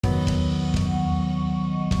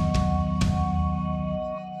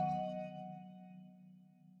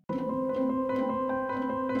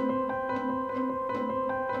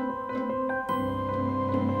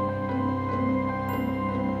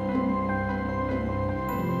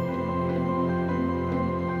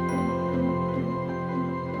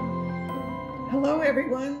Hello,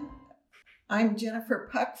 everyone. I'm Jennifer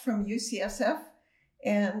Puck from UCSF,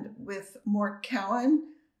 and with Mort Cowan,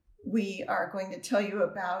 we are going to tell you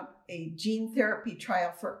about a gene therapy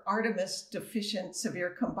trial for Artemis-deficient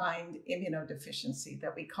severe combined immunodeficiency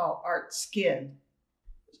that we call ART-SCID.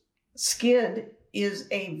 SCID is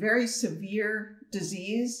a very severe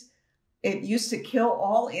disease. It used to kill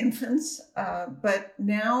all infants, but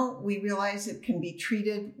now we realize it can be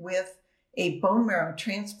treated with a bone marrow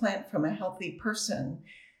transplant from a healthy person.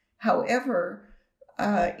 However,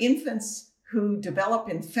 infants who develop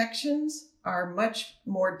infections are much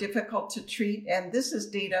more difficult to treat, and this is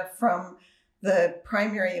data from the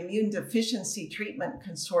Primary Immune Deficiency Treatment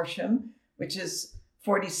Consortium, which is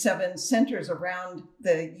 47 centers around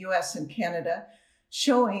the US and Canada,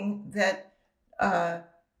 showing that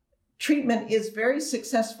treatment is very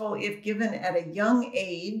successful if given at a young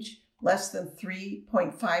age, less than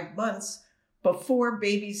 3.5 months, before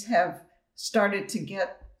babies have started to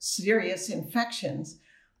get serious infections.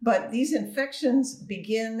 But these infections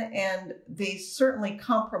begin and they certainly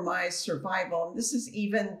compromise survival. And this is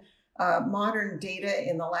even modern data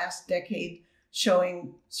in the last decade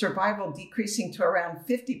showing survival decreasing to around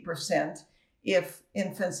 50% if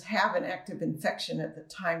infants have an active infection at the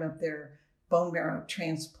time of their bone marrow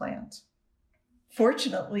transplant.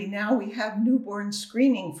 Fortunately, now we have newborn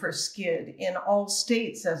screening for SCID in all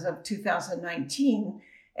states as of 2019,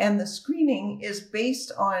 and the screening is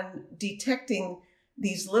based on detecting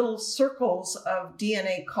these little circles of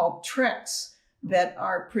DNA called TREX that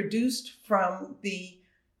are produced from the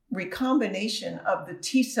recombination of the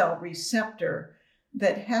T-cell receptor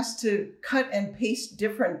that has to cut and paste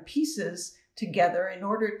different pieces together in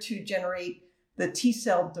order to generate the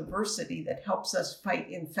T-cell diversity that helps us fight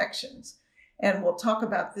infections. And we'll talk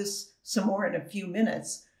about this some more in a few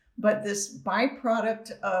minutes, but this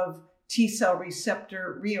byproduct of T-cell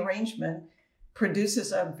receptor rearrangement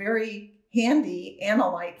produces a very handy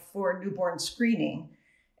analyte for newborn screening.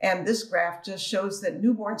 And this graph just shows that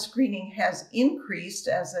newborn screening has increased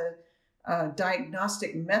as a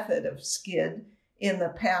diagnostic method of SCID in the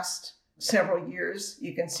past several years.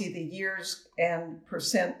 You can see the years and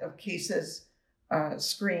percent of cases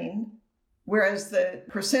screened, whereas the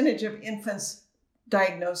percentage of infants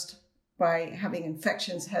diagnosed by having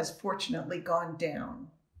infections has fortunately gone down.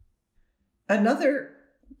 Another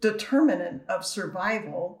determinant of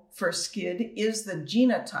survival for SCID is the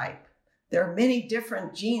genotype. There are many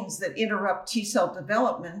different genes that interrupt T-cell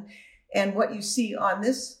development, and what you see on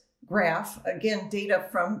this graph, again, data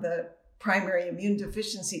from the Primary Immune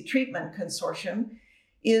Deficiency Treatment Consortium,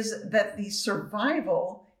 is that the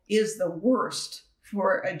survival is the worst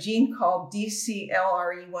for a gene called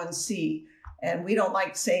DCLRE1C. And we don't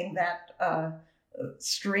like saying that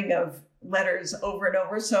string of letters over and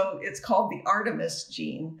over, so it's called the Artemis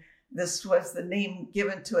gene. This was the name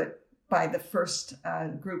given to it by the first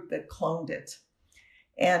group that cloned it.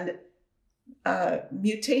 And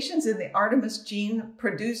mutations in the Artemis gene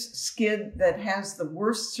produce SCID that has the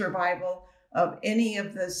worst survival of any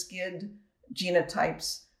of the SCID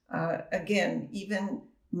genotypes. Again, even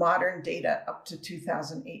modern data up to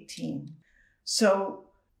 2018. So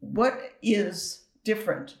what is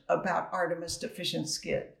different about Artemis deficient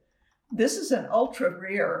SCID? This is an ultra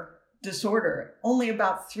rare disorder. Only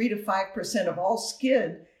about 3 to 5% of all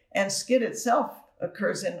SCID, and SCID itself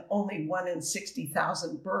occurs in only 1 in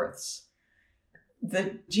 60,000 births.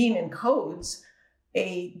 The gene encodes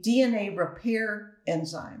a DNA repair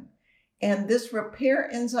enzyme, and this repair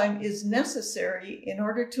enzyme is necessary in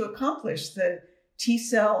order to accomplish the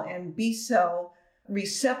T-cell and B-cell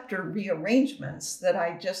receptor rearrangements that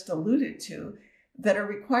I just alluded to that are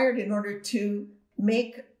required in order to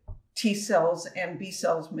make T-cells and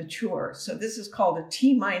B-cells mature. So this is called a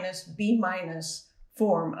T-minus, B-minus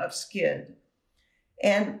form of SCID.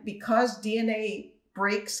 And because DNA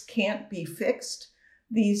breaks can't be fixed,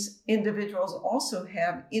 these individuals also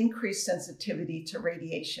have increased sensitivity to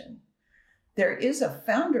radiation. There is a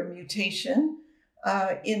founder mutation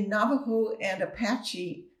in Navajo and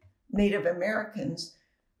Apache Native Americans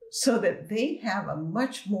so that they have a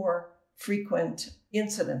much more frequent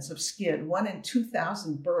incidence of SCID, 1 in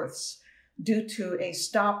 2,000 births, due to a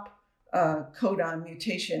stop codon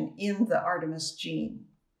mutation in the Artemis gene.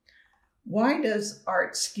 Why does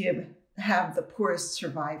ART-SCID have the poorest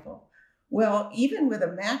survival? Well, even with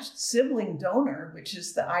a matched sibling donor, which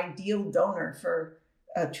is the ideal donor for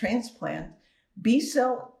a transplant,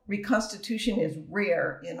 B-cell reconstitution is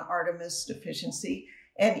rare in Artemis deficiency,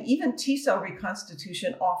 and even T-cell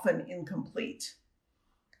reconstitution often incomplete.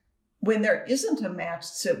 When there isn't a matched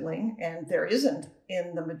sibling, and there isn't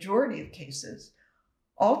in the majority of cases,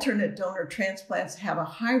 alternate donor transplants have a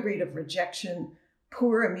high rate of rejection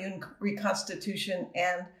poor immune reconstitution,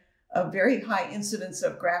 and a very high incidence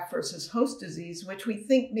of graft versus host disease, which we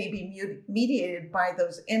think may be mediated by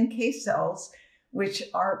those NK cells, which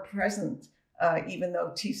are present, even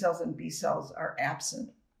though T cells and B cells are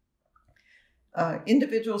absent.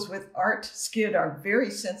 Individuals with ART SCID are very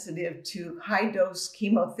sensitive to high-dose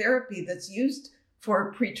chemotherapy that's used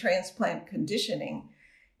for pre-transplant conditioning.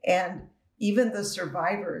 And even the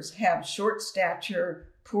survivors have short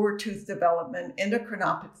stature, poor tooth development,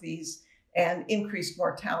 endocrinopathies, and increased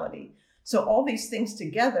mortality. So all these things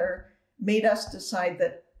together made us decide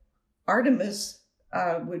that Artemis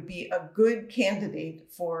would be a good candidate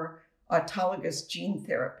for autologous gene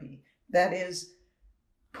therapy. That is,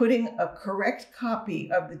 putting a correct copy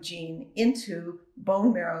of the gene into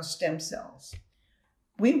bone marrow stem cells.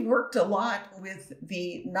 We've worked a lot with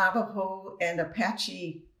the Navajo and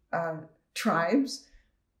Apache tribes,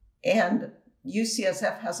 and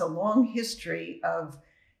UCSF has a long history of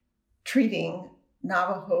treating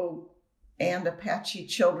Navajo and Apache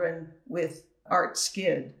children with ART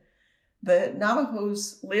SCID. The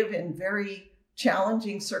Navajos live in very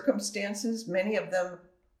challenging circumstances, many of them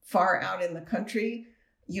far out in the country.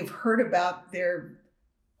 You've heard about their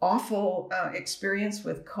awful experience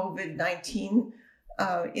with COVID-19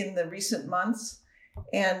 in the recent months.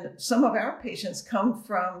 And some of our patients come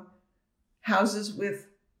from houses with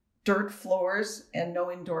dirt floors and no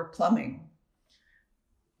indoor plumbing.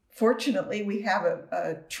 Fortunately, we have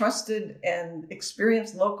a trusted and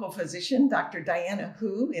experienced local physician, Dr. Diana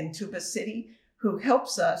Hu in Tuba City, who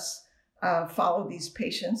helps us follow these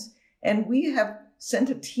patients. And we have sent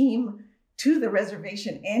a team to the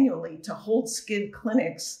reservation annually to hold SCID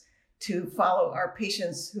clinics to follow our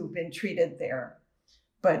patients who've been treated there.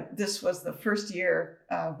 But this was the first year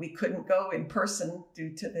we couldn't go in person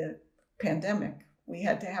due to the pandemic. We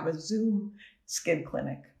had to have a Zoom SCID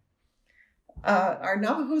clinic. Our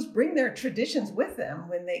Navajos bring their traditions with them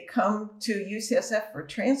when they come to UCSF for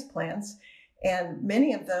transplants, and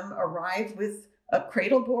many of them arrive with a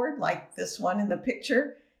cradle board like this one in the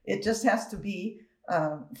picture. It just has to be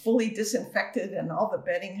fully disinfected, and all the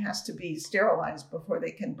bedding has to be sterilized before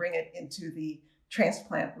they can bring it into the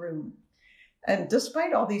transplant room. And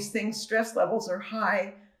despite all these things, stress levels are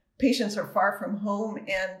high, patients are far from home,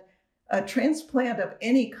 and a transplant of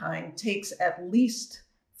any kind takes at least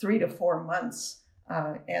 3 to 4 months,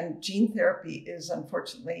 and gene therapy is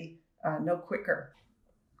unfortunately no quicker.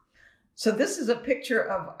 So this is a picture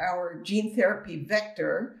of our gene therapy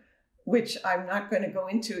vector, which I'm not going to go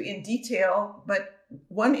into in detail, but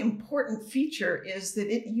one important feature is that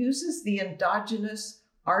it uses the endogenous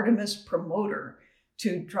Artemis promoter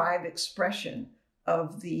to drive expression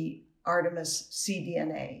of the Artemis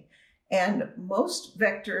cDNA. And most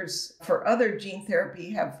vectors for other gene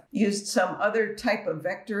therapy have used some other type of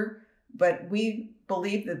vector, but we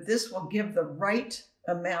believe that this will give the right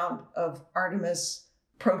amount of Artemis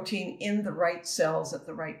protein in the right cells at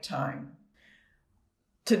the right time.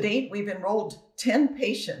 To date, we've enrolled 10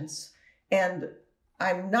 patients, and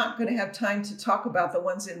I'm not going to have time to talk about the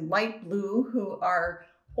ones in light blue who are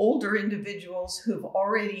older individuals who've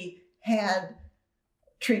already had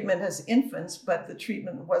treatment as infants, but the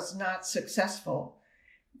treatment was not successful.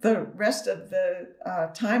 The rest of the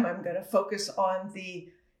time, I'm going to focus on the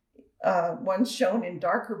ones shown in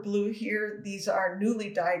darker blue here. These are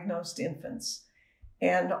newly diagnosed infants.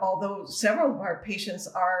 And although several of our patients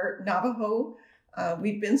are Navajo,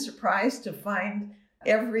 we've been surprised to find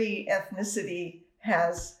every ethnicity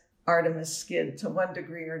has Artemis SCID to one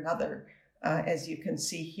degree or another, as you can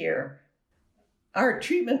see here. Our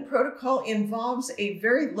treatment protocol involves a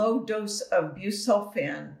very low dose of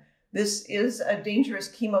busulfan. This is a dangerous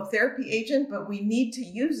chemotherapy agent, but we need to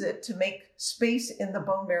use it to make space in the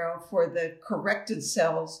bone marrow for the corrected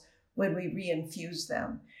cells when we reinfuse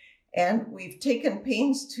them. And we've taken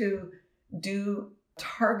pains to do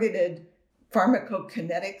targeted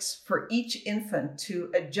pharmacokinetics for each infant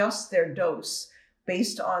to adjust their dose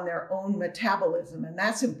based on their own metabolism. And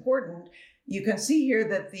that's important. You can see here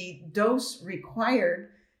that the dose required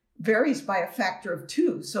varies by a factor of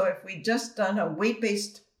 2. So if we just done a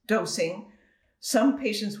weight-based dosing, some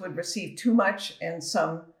patients would receive too much and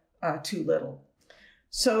some too little.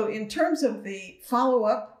 So in terms of the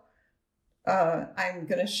follow-up, I'm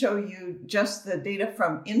going to show you just the data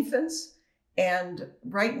from infants. And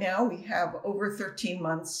right now we have over 13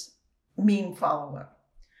 months mean follow-up.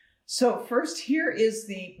 So first, here is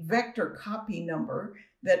the vector copy number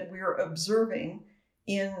that we're observing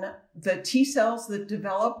in the T cells that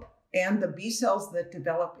develop and the B cells that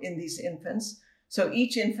develop in these infants. So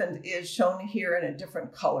each infant is shown here in a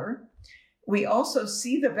different color. We also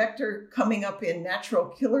see the vector coming up in natural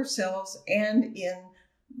killer cells and in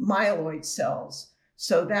myeloid cells.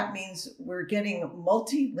 So that means we're getting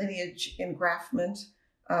multi-lineage engraftment,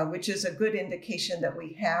 which is a good indication that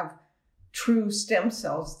we have true stem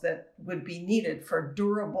cells that would be needed for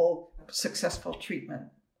durable, successful treatment.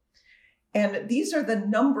 And these are the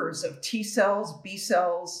numbers of T cells, B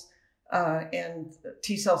cells, and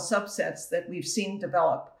T cell subsets that we've seen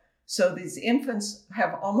develop. So these infants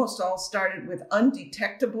have almost all started with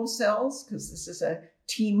undetectable cells, because this is a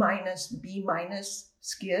T minus, B minus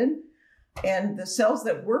SCID. And the cells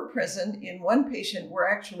that were present in one patient were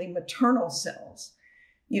actually maternal cells.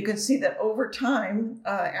 You can see that over time,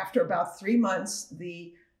 after about 3 months,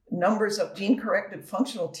 the numbers of gene-corrected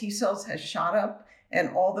functional T cells has shot up,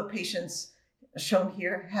 and all the patients shown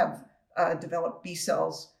here have developed B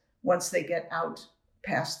cells once they get out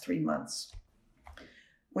past 3 months.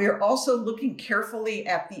 We are also looking carefully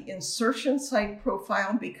at the insertion site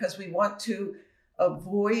profile because we want to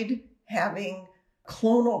avoid having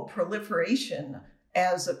clonal proliferation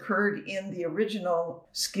as occurred in the original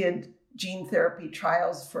SCID gene therapy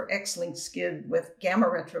trials for X-linked SCID with gamma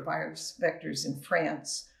retrovirus vectors in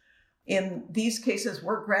France. In these cases,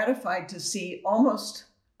 we're gratified to see almost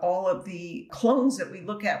all of the clones that we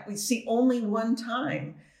look at, we see only one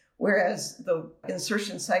time, whereas the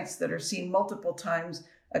insertion sites that are seen multiple times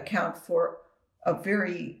account for a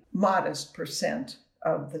very modest percent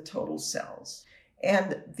of the total cells.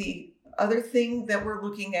 And the other thing that we're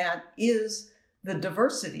looking at is the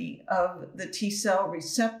diversity of the T cell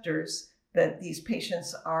receptors that these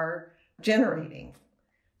patients are generating.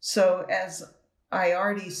 So as I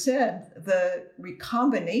already said, the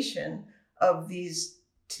recombination of these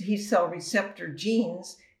T cell receptor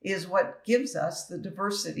genes is what gives us the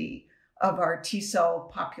diversity of our T cell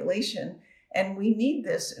population. And we need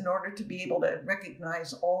this in order to be able to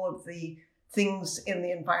recognize all of the things in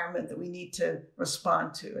the environment that we need to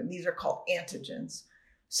respond to. And these are called antigens.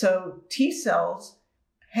 So T cells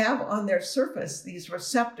have on their surface these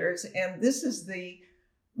receptors, and this is the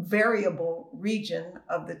variable region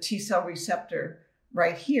of the T cell receptor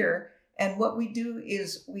right here. And what we do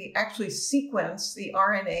is we actually sequence the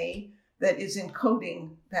RNA that is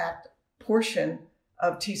encoding that portion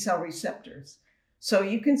of T cell receptors. So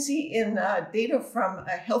you can see in data from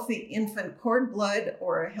a healthy infant cord blood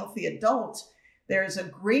or a healthy adult, there is a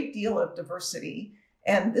great deal of diversity.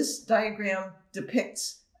 And this diagram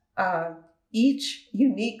depicts each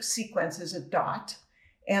unique sequence as a dot,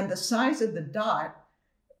 and the size of the dot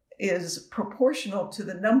is proportional to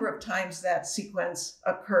the number of times that sequence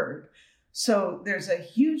occurred. So there's a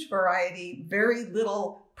huge variety, very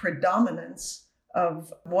little predominance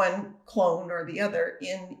of one clone or the other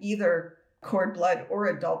in either cord blood or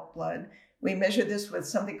adult blood. We measure this with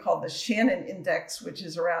something called the Shannon index, which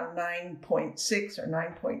is around 9.6 or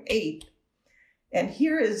 9.8. And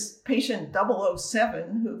here is patient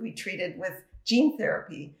 007, who we treated with gene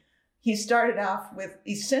therapy. He started off with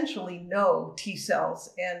essentially no T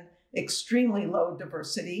cells and extremely low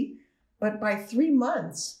diversity. But by 3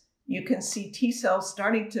 months, you can see T cells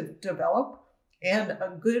starting to develop and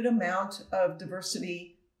a good amount of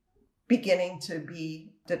diversity beginning to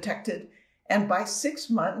be detected. And by 6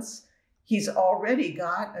 months, he's already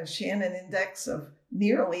got a Shannon index of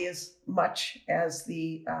nearly as much as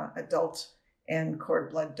the adult and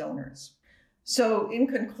cord blood donors. So in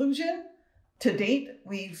conclusion, to date,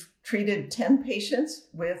 we've treated 10 patients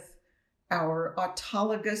with our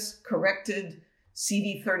autologous corrected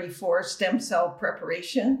CD34 stem cell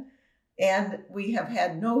preparation, and we have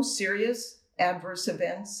had no serious adverse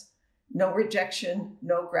events, no rejection,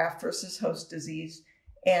 no graft versus host disease,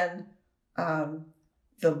 and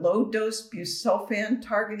the low-dose busulfan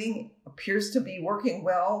targeting appears to be working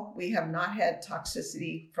well. We have not had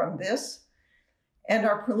toxicity from this. And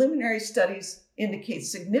our preliminary studies indicate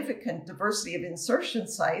significant diversity of insertion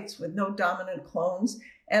sites with no dominant clones,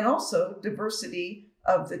 and also diversity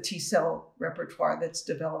of the T cell repertoire that's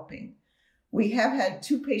developing. We have had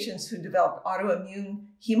 2 patients who developed autoimmune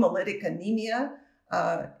hemolytic anemia,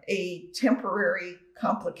 a temporary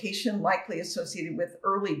complication likely associated with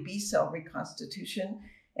early B cell reconstitution.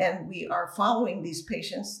 And we are following these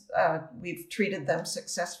patients. We've treated them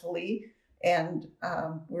successfully, and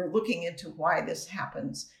we're looking into why this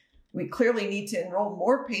happens. We clearly need to enroll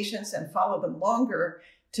more patients and follow them longer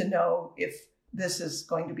to know if this is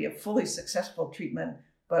going to be a fully successful treatment,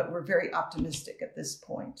 but we're very optimistic at this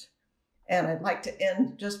point. And I'd like to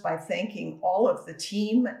end just by thanking all of the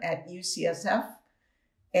team at UCSF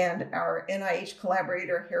and our NIH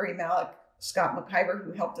collaborator, Harry Malik, Scott McIver,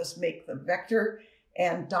 who helped us make the vector,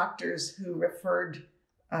 and doctors who referred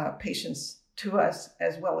patients to us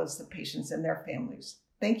as well as the patients and their families.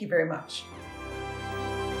 Thank you very much.